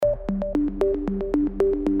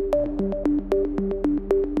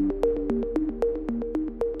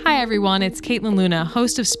everyone, it's Caitlin Luna,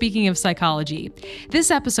 host of Speaking of Psychology.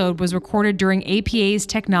 This episode was recorded during APA's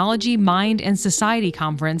Technology, Mind, and Society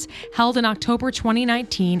Conference held in October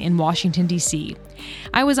 2019 in Washington, D.C.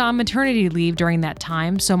 I was on maternity leave during that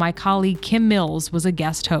time, so my colleague Kim Mills was a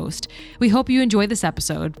guest host. We hope you enjoy this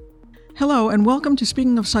episode. Hello, and welcome to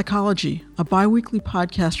Speaking of Psychology, a bi-weekly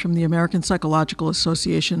podcast from the American Psychological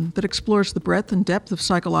Association that explores the breadth and depth of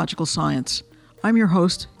psychological science. I'm your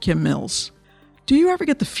host, Kim Mills. Do you ever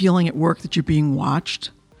get the feeling at work that you're being watched?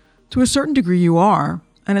 To a certain degree you are,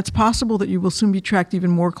 and it's possible that you will soon be tracked even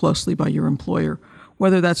more closely by your employer,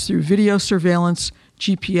 whether that's through video surveillance,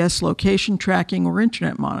 GPS location tracking, or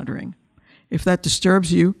internet monitoring. If that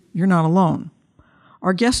disturbs you, you're not alone.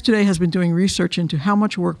 Our guest today has been doing research into how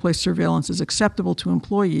much workplace surveillance is acceptable to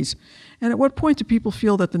employees, and at what point do people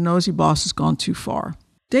feel that the nosy boss has gone too far.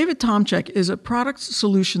 Dave Tomczak is a product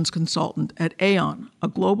solutions consultant at Aon, a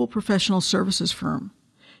global professional services firm.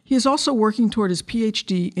 He is also working toward his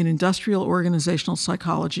PhD in industrial organizational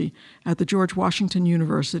psychology at the George Washington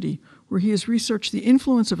University, where he has researched the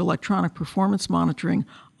influence of electronic performance monitoring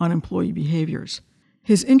on employee behaviors.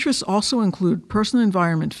 His interests also include personal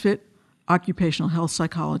environment fit, occupational health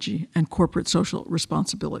psychology, and corporate social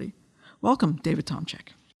responsibility. Welcome, David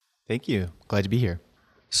Tomczak. Thank you. Glad to be here.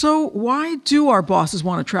 So why do our bosses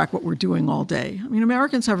want to track what we're doing all day? I mean,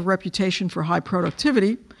 Americans have a reputation for high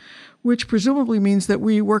productivity, which presumably means that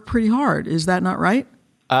we work pretty hard. Is that not right?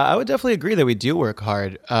 I would definitely agree that we do work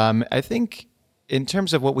hard. I think in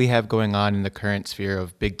terms of what we have going on in the current sphere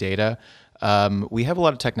of big data, we have a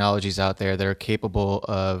lot of technologies out there that are capable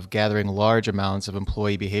of gathering large amounts of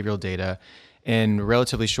employee behavioral data in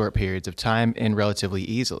relatively short periods of time and relatively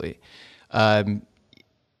easily.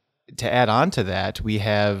 To add on to that, we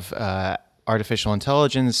have artificial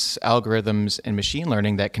intelligence, algorithms, and machine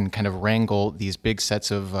learning that can kind of wrangle these big sets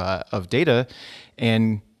of data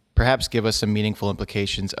and perhaps give us some meaningful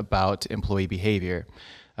implications about employee behavior.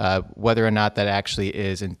 Whether or not that actually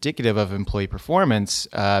is indicative of employee performance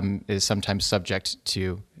is sometimes subject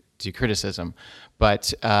to criticism.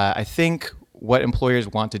 But I think what employers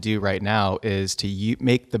want to do right now is to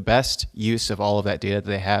make the best use of all of that data that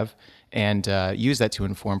they have and use that to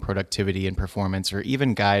inform productivity and performance or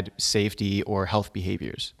even guide safety or health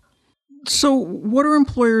behaviors. So what are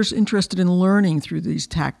employers interested in learning through these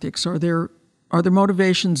tactics? Are their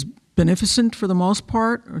motivations beneficent for the most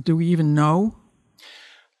part, or do we even know?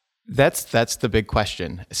 That's the big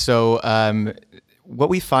question. So what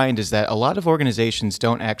we find is that a lot of organizations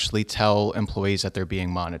don't actually tell employees that they're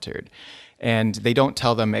being monitored. And they don't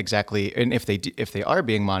tell them exactly, and if they are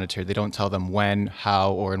being monitored, they don't tell them when,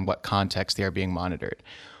 how, or in what context they are being monitored.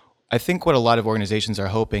 I think what a lot of organizations are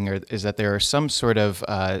hoping is that there are some sort of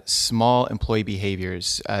small employee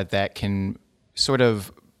behaviors that can sort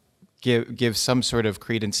of give some sort of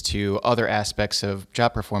credence to other aspects of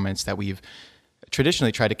job performance that we've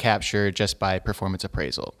traditionally tried to capture just by performance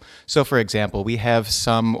appraisal. So for example, we have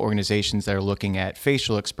some organizations that are looking at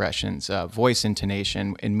facial expressions, voice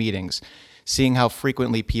intonation in meetings, seeing how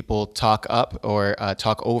frequently people talk up or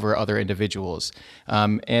talk over other individuals.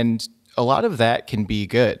 And a lot of that can be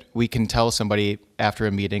good. We can tell somebody after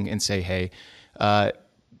a meeting and say, hey,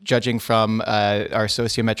 judging from our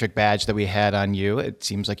sociometric badge that we had on you, it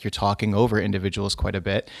seems like you're talking over individuals quite a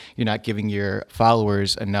bit. You're not giving your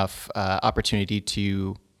followers enough opportunity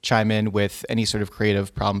to chime in with any sort of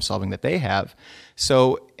creative problem solving that they have.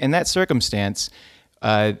 So in that circumstance,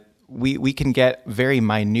 we can get very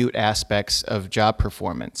minute aspects of job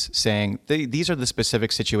performance, saying these are the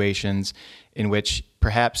specific situations in which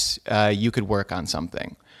perhaps you could work on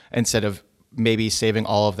something, instead of maybe saving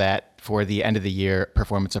all of that for the end of the year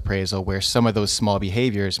performance appraisal, where some of those small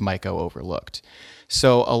behaviors might go overlooked.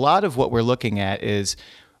 So a lot of what we're looking at is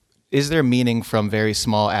there meaning from very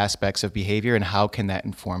small aspects of behavior, and how can that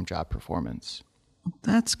inform job performance?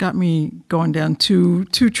 That's got me going down two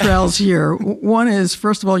trails here. One is,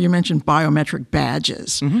 first of all, you mentioned biometric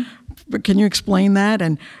badges. Mm-hmm. But can you explain that?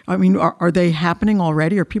 And I mean, are they happening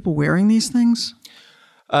already? Are people wearing these things?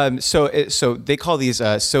 So they call these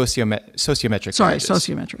sociometric badges.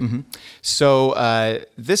 Sociometric. Mm-hmm. So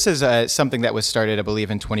this is something that was started, I believe,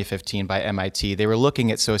 in 2015 by MIT. They were looking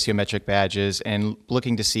at sociometric badges and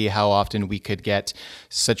looking to see how often we could get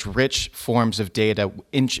such rich forms of data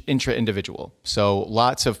intra-individual. So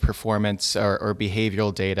lots of performance or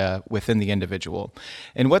behavioral data within the individual.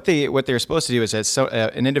 And what they're supposed to do is that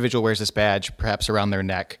an individual wears this badge, perhaps around their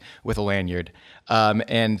neck with a lanyard.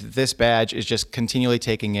 And this badge is just continually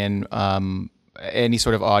taking in any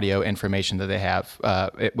sort of audio information that they have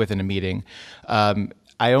within a meeting.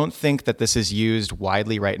 I don't think that this is used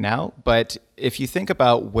widely right now, but if you think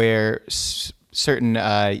about where certain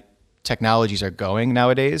technologies are going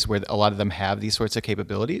nowadays, where a lot of them have these sorts of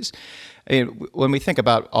capabilities. And when we think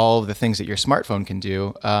about all of the things that your smartphone can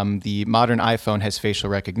do, the modern iPhone has facial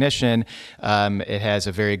recognition. It has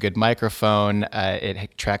a very good microphone.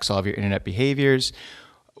 It tracks all of your internet behaviors.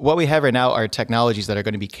 What we have right now are technologies that are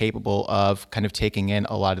going to be capable of kind of taking in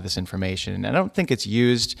a lot of this information. And I don't think it's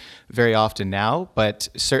used very often now, but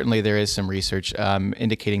certainly there is some research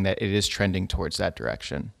indicating that it is trending towards that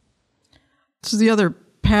direction. So the other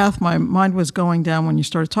path my mind was going down when you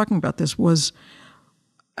started talking about this was,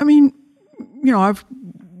 I mean, I've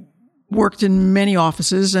worked in many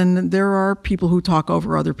offices, and there are people who talk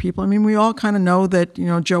over other people. I mean, we all kind of know that,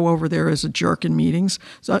 Joe over there is a jerk in meetings.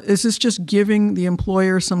 So is this just giving the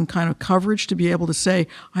employer some kind of coverage to be able to say,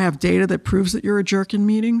 I have data that proves that you're a jerk in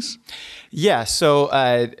meetings? Yeah. So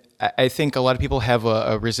I think a lot of people have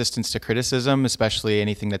a resistance to criticism, especially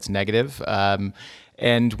anything that's negative.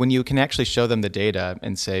 And when you can actually show them the data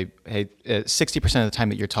and say, hey, 60% of the time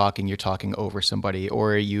that you're talking over somebody,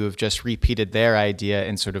 or you have just repeated their idea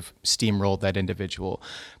and sort of steamrolled that individual,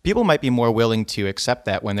 people might be more willing to accept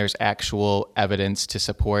that when there's actual evidence to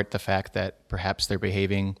support the fact that perhaps they're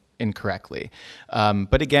behaving incorrectly.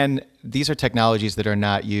 But again, these are technologies that are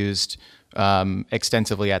not used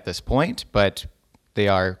extensively at this point, but they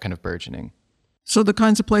are kind of burgeoning. So the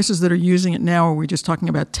kinds of places that are using it now, are we just talking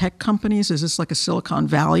about tech companies? Is this like a Silicon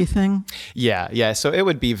Valley thing? Yeah. So it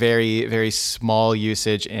would be very, very small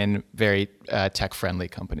usage in very tech-friendly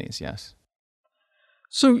companies, yes.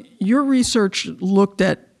 So your research looked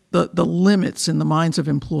at the limits in the minds of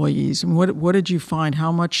employees. And what did you find?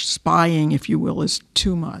 How much spying, if you will, is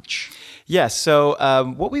too much? Yes. So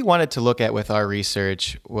what we wanted to look at with our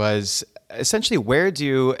research was essentially, where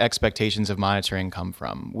do expectations of monitoring come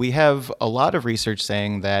from? We have a lot of research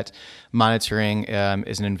saying that monitoring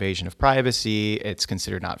is an invasion of privacy. It's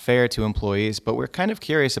considered not fair to employees, but we're kind of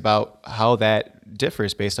curious about how that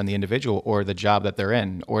differs based on the individual or the job that they're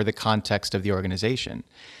in or the context of the organization.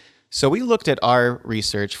 So we looked at our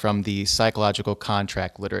research from the psychological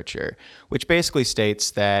contract literature, which basically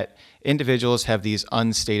states that individuals have these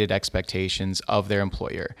unstated expectations of their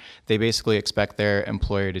employer. They basically expect their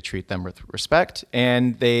employer to treat them with respect,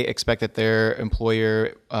 and they expect that their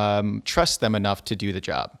employer trusts them enough to do the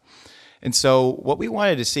job. And so what we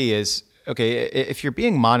wanted to see is, okay, if you're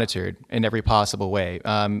being monitored in every possible way,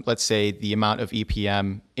 let's say the amount of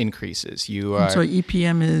EPM increases.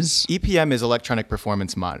 EPM is? EPM is electronic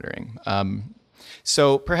performance monitoring.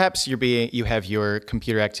 So perhaps you have your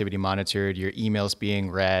computer activity monitored, your emails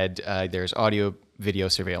being read, there's audio, video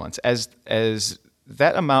surveillance. As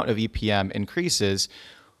that amount of EPM increases,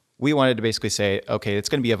 we wanted to basically say, okay, it's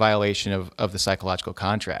going to be a violation of the psychological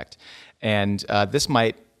contract. And this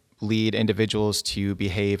might lead individuals to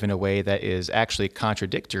behave in a way that is actually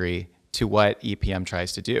contradictory to what EPM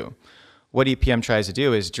tries to do. What EPM tries to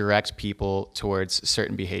do is direct people towards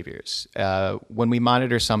certain behaviors. When we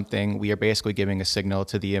monitor something, we are basically giving a signal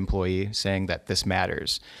to the employee saying that this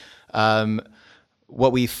matters.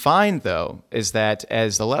 What we find, though, is that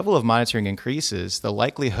as the level of monitoring increases, the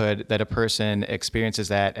likelihood that a person experiences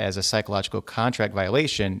that as a psychological contract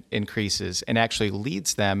violation increases and actually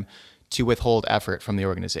leads them to withhold effort from the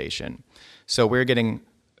organization. So we're getting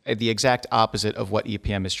the exact opposite of what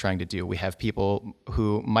EPM is trying to do. We have people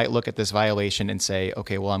who might look at this violation and say,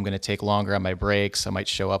 okay, well, I'm going to take longer on my breaks. I might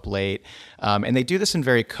show up late. And they do this in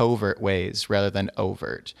very covert ways rather than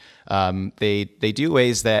overt. They do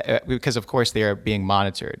ways that, because of course they are being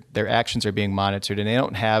monitored. Their actions are being monitored, and they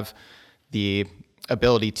don't have the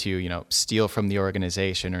ability to, steal from the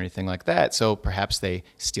organization or anything like that. So perhaps they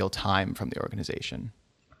steal time from the organization.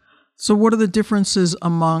 So what are the differences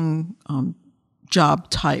among job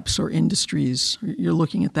types or industries? You're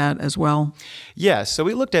looking at that as well? Yeah, so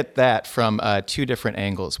we looked at that from two different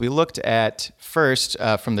angles. We looked at first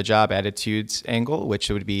from the job attitudes angle, which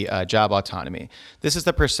would be job autonomy. This is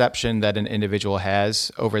the perception that an individual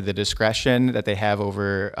has over the discretion that they have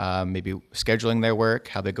over maybe scheduling their work,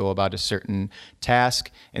 how they go about a certain task,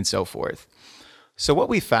 and so forth. So what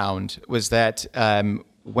we found was that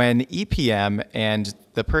when EPM and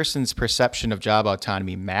the person's perception of job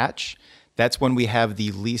autonomy match, that's when we have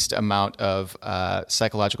the least amount of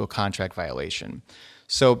psychological contract violation.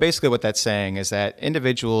 So basically what that's saying is that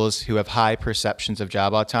individuals who have high perceptions of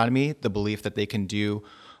job autonomy, the belief that they can do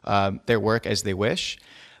their work as they wish,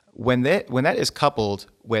 when that is coupled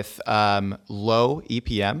with low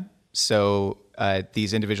EPM, so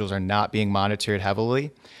these individuals are not being monitored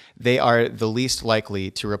heavily, they are the least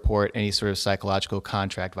likely to report any sort of psychological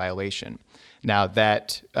contract violation. Now,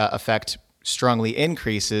 that effect strongly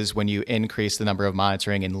increases when you increase the number of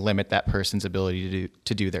monitoring and limit that person's ability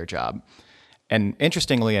to do their job. And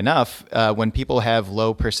interestingly enough, when people have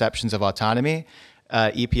low perceptions of autonomy,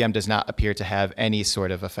 EPM does not appear to have any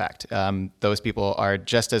sort of effect. Those people are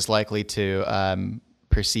just as likely to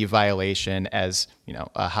perceive violation as,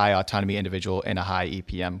 a high autonomy individual in a high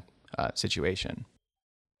EPM situation.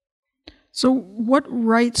 So what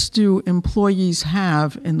rights do employees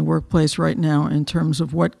have in the workplace right now in terms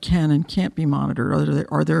of what can and can't be monitored?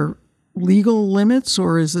 Are there legal limits,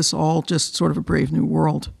 or is this all just sort of a brave new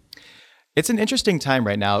world? It's an interesting time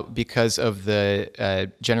right now because of the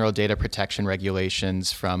general data protection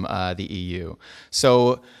regulations from the EU.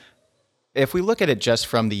 So if we look at it just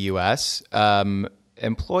from the US,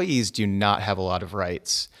 employees do not have a lot of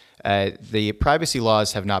rights. The privacy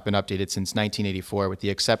laws have not been updated since 1984, with the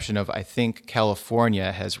exception of, I think,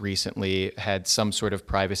 California has recently had some sort of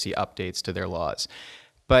privacy updates to their laws.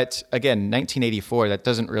 But again, 1984, that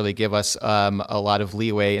doesn't really give us a lot of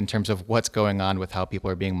leeway in terms of what's going on with how people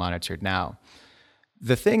are being monitored now.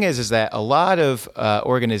 The thing is that a lot of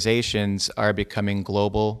organizations are becoming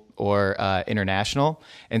global or international,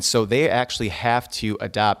 and so they actually have to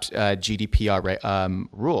adopt GDPR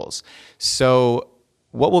rules. So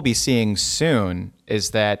what we'll be seeing soon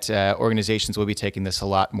is that organizations will be taking this a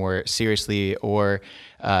lot more seriously, or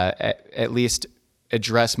at least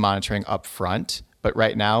address monitoring up front. But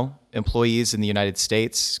right now, employees in the United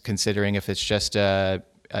States, considering if it's just an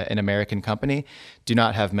American company, do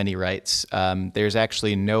not have many rights. There's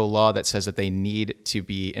actually no law that says that they need to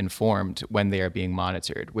be informed when they are being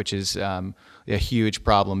monitored, which is a huge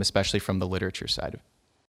problem, especially from the literature side.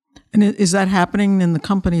 And is that happening in the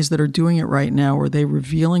companies that are doing it right now? Are they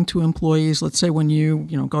revealing to employees, let's say when you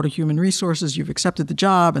go to human resources, you've accepted the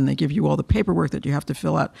job and they give you all the paperwork that you have to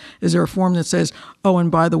fill out. Is there a form that says, oh, and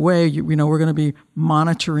by the way, we're going to be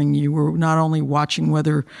monitoring you. We're not only watching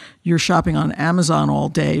whether you're shopping on Amazon all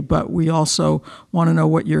day, but we also want to know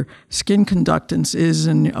what your skin conductance is,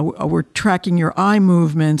 and we're tracking your eye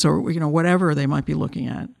movements, or whatever they might be looking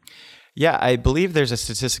at. Yeah, I believe there's a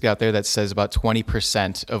statistic out there that says about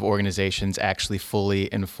 20% of organizations actually fully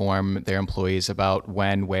inform their employees about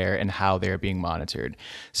when, where, and how they're being monitored.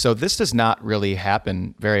 So this does not really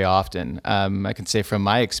happen very often. I can say from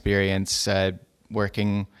my experience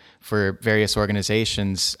working for various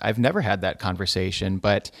organizations, I've never had that conversation,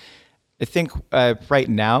 but I think right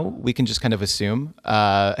now we can just kind of assume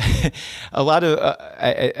a lot of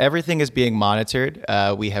everything is being monitored.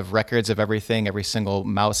 We have records of everything. Every single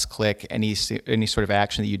mouse click, any sort of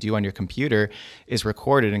action that you do on your computer is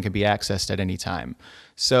recorded and can be accessed at any time.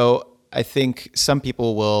 So I think some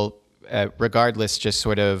people will, regardless, just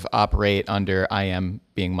sort of operate under I am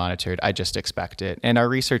being monitored. I just expect it. And our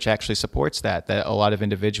research actually supports that a lot of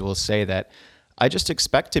individuals say that I just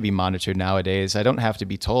expect to be monitored nowadays. I don't have to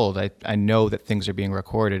be told. I know that things are being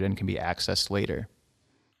recorded and can be accessed later.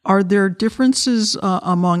 Are there differences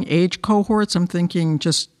among age cohorts? I'm thinking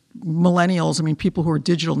just millennials. I mean, people who are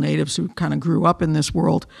digital natives who kind of grew up in this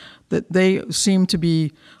world, that they seem to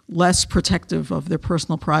be less protective of their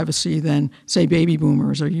personal privacy than, say, baby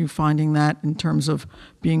boomers. Are you finding that in terms of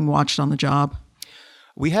being watched on the job?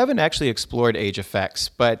 We haven't actually explored age effects,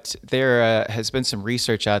 but there has been some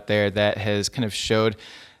research out there that has kind of showed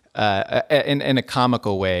in a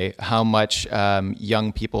comical way how much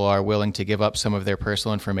young people are willing to give up some of their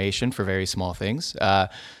personal information for very small things.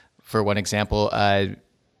 For one example,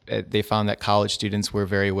 they found that college students were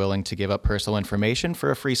very willing to give up personal information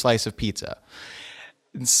for a free slice of pizza.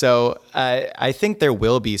 And so I think there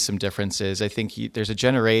will be some differences. I think there's a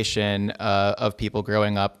generation of people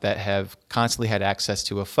growing up that have constantly had access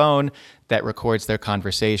to a phone that records their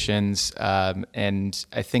conversations, and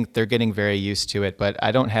I think they're getting very used to it, but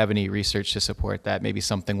I don't have any research to support that. Maybe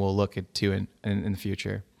something we'll look into in the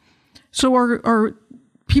future. So are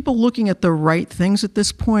people looking at the right things at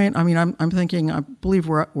this point? I mean, I'm thinking, I believe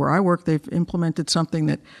where I work, they've implemented something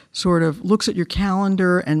that sort of looks at your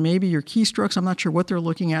calendar and maybe your keystrokes. I'm not sure what they're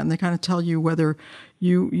looking at, and they kind of tell you whether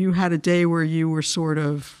you had a day where you were sort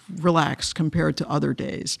of relaxed compared to other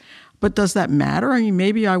days. But does that matter? I mean,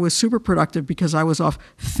 maybe I was super productive because I was off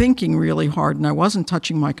thinking really hard and I wasn't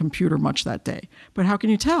touching my computer much that day. But how can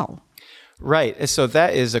you tell? Right. So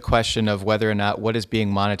that is a question of whether or not what is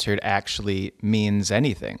being monitored actually means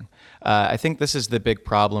anything. I think this is the big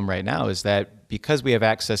problem right now, is that because we have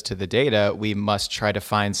access to the data, we must try to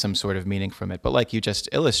find some sort of meaning from it. But like you just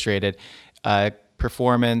illustrated,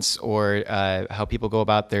 performance or how people go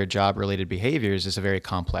about their job-related behaviors is a very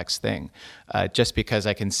complex thing. Just because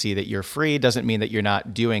I can see that you're free doesn't mean that you're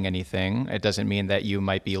not doing anything. It doesn't mean that you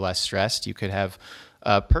might be less stressed. You could have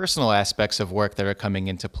personal aspects of work that are coming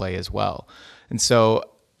into play as well. And so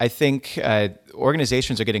I think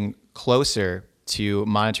organizations are getting closer to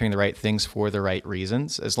monitoring the right things for the right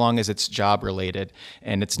reasons, as long as it's job related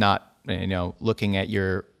and it's not, looking at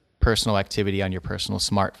your personal activity on your personal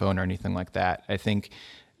smartphone or anything like that. I think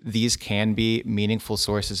these can be meaningful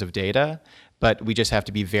sources of data, but we just have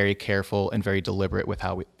to be very careful and very deliberate with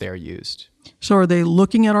how they're used. So are they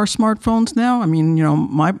looking at our smartphones now? I mean,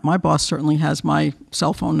 my boss certainly has my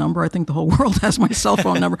cell phone number. I think the whole world has my cell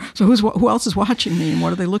phone number. So who else is watching me, and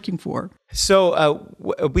what are they looking for? So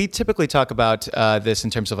we typically talk about this in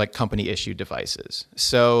terms of like company issued devices.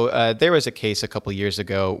 So there was a case a couple years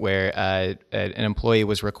ago where an employee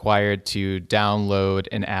was required to download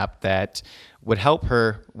an app that would help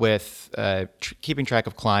her with keeping track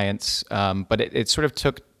of clients, but it sort of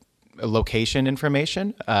took location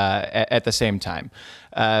information at the same time.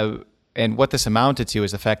 And what this amounted to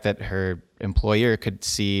is the fact that her employer could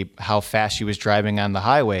see how fast she was driving on the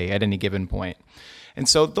highway at any given point. And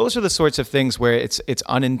so those are the sorts of things where it's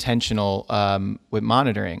unintentional with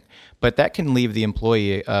monitoring, but that can leave the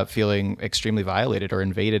employee feeling extremely violated or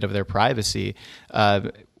invaded of their privacy.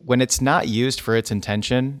 When it's not used for its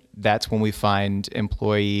intention, that's when we find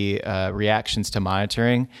employee reactions to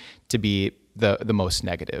monitoring to be the most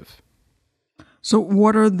negative. So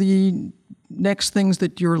what are the next things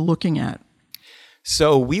that you're looking at?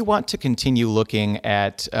 So we want to continue looking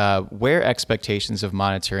at where expectations of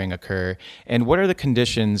monitoring occur and what are the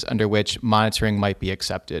conditions under which monitoring might be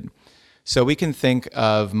accepted. So we can think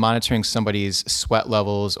of monitoring somebody's sweat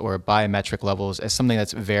levels or biometric levels as something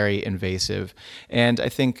that's very invasive. And I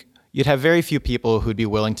think you'd have very few people who'd be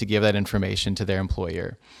willing to give that information to their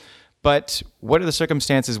employer. But what are the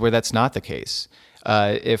circumstances where that's not the case?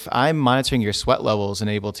 If I'm monitoring your sweat levels and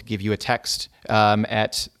able to give you a text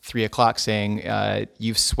at 3 o'clock saying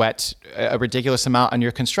you've sweat a ridiculous amount on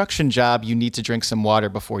your construction job, you need to drink some water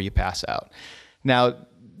before you pass out. Now,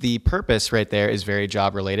 the purpose right there is very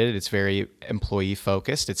job related. It's very employee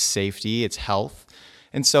focused. It's safety, it's health.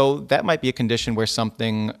 And so that might be a condition where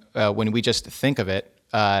something, when we just think of it,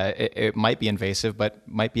 it might be invasive, but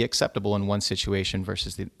might be acceptable in one situation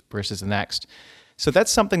versus the next. So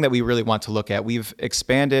that's something that we really want to look at. We've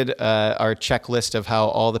expanded our checklist of how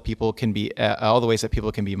all the ways that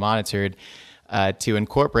people can be monitored to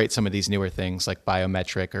incorporate some of these newer things like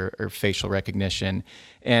biometric or facial recognition,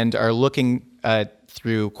 and are looking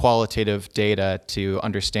through qualitative data to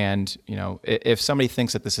understand, if somebody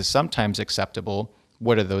thinks that this is sometimes acceptable,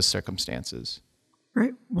 what are those circumstances?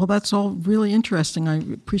 Great. Well, that's all really interesting. I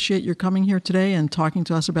appreciate your coming here today and talking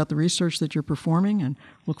to us about the research that you're performing, and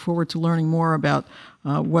look forward to learning more about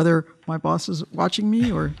whether my boss is watching me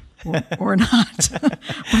or not. But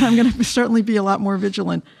I'm going to certainly be a lot more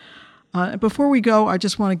vigilant. Before we go, I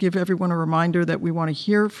just want to give everyone a reminder that we want to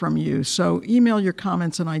hear from you. So email your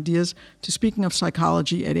comments and ideas to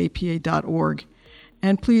speakingofpsychology@apa.org.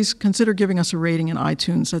 And please consider giving us a rating in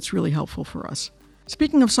iTunes. That's really helpful for us.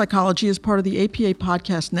 Speaking of Psychology is part of the APA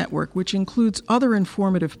Podcast Network, which includes other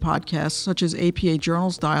informative podcasts such as APA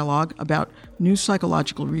Journals Dialogue about new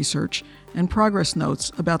psychological research and progress notes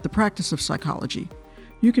about the practice of psychology.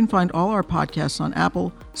 You can find all our podcasts on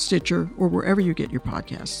Apple, Stitcher, or wherever you get your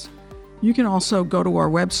podcasts. You can also go to our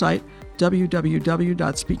website,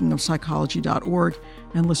 www.speakingofpsychology.org,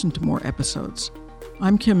 and listen to more episodes.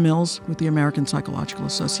 I'm Kim Mills with the American Psychological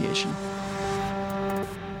Association.